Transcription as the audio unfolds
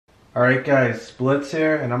Alright guys, Splits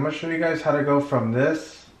here, and I'm going to show you guys how to go from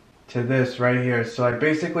this to this right here. So I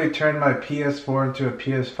basically turned my PS4 into a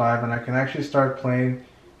PS5 and I can actually start playing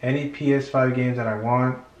any PS5 games that I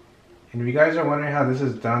want. And if you guys are wondering how this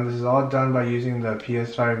is all done by using the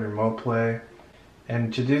PS5 Remote Play.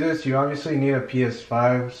 And to do this, you obviously need a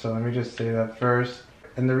PS5, so let me just say that first.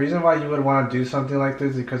 And the reason why you would want to do something like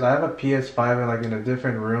this is because I have a PS5 in a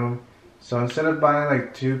different room. So instead of buying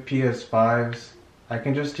like two PS5s, I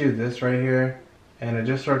can just do this right here and it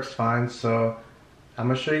just works fine. So I'm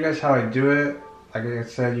going to show you guys how I do it. Like I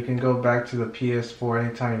said, you can go back to the PS4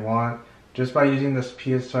 anytime you want just by using this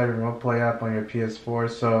PS5 Remote Play app on your PS4.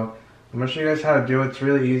 So I'm going to show you guys how to do it. It's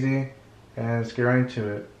really easy and let's get right into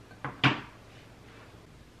it.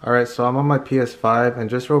 Alright, so I'm on my PS5 and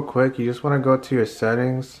just real quick, you just want to go to your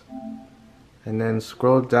settings and then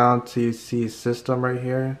scroll down till you see system right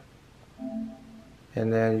here.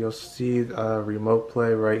 And then you'll see remote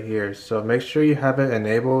play right here. So make sure you have it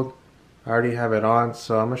enabled. I already have it on,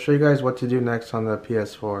 so I'm going to show you guys what to do next on the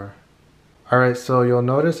PS4. Alright, so you'll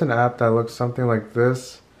notice an app that looks something like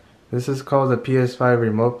this. This is called the PS5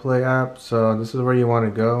 Remote Play app, so this is where you want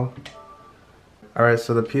to go. Alright,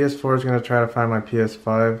 so the PS4 is going to try to find my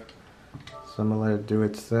PS5. So I'm going to let it do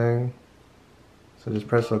its thing. So just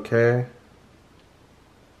press OK.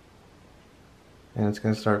 And it's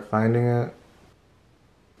going to start finding it.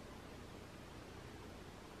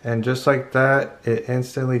 And just like that, it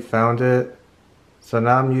instantly found it. So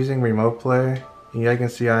now I'm using Remote Play. And you guys can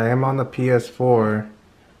see I am on the PS4.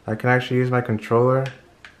 I can actually use my controller,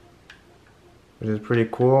 which is pretty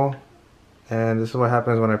cool. And this is what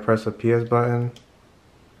happens when I press the PS button.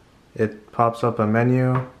 It pops up a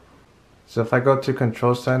menu. So if I go to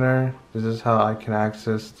Control Center, this is how I can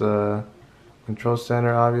access the Control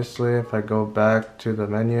Center, obviously. If I go back to the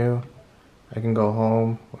menu, I can go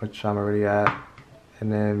home, which I'm already at.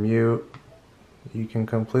 And then mute. You can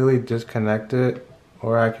completely disconnect it,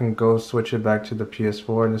 or I can go switch it back to the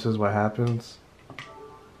PS4, and this is what happens.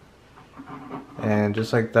 And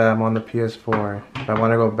just like that, I'm on the PS4. If I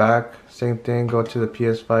want to go back, same thing, go to the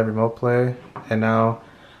PS5 Remote Play, and now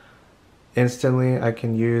instantly I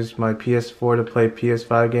can use my PS4 to play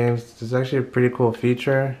PS5 games. This is actually a pretty cool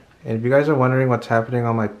feature. And if you guys are wondering what's happening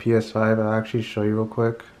on my PS5, I'll actually show you real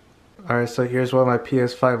quick. Alright, so here's what my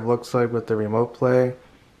PS5 looks like with the Remote Play.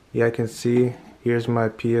 Yeah, I can see, here's my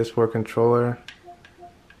PS4 controller.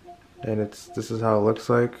 And this is how it looks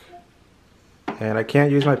like. And I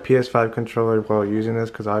can't use my PS5 controller while using this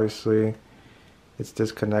because obviously it's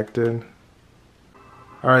disconnected.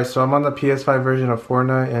 Alright, so I'm on the PS5 version of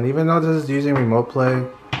Fortnite, and even though this is using Remote Play,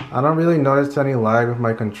 I don't really notice any lag with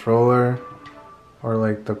my controller or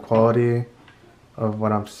like the quality of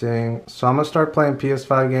what I'm seeing. So I'm gonna start playing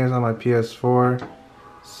PS5 games on my PS4.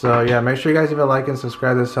 So yeah, make sure you guys leave a like and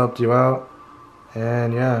subscribe. This helped you out.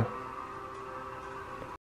 And yeah.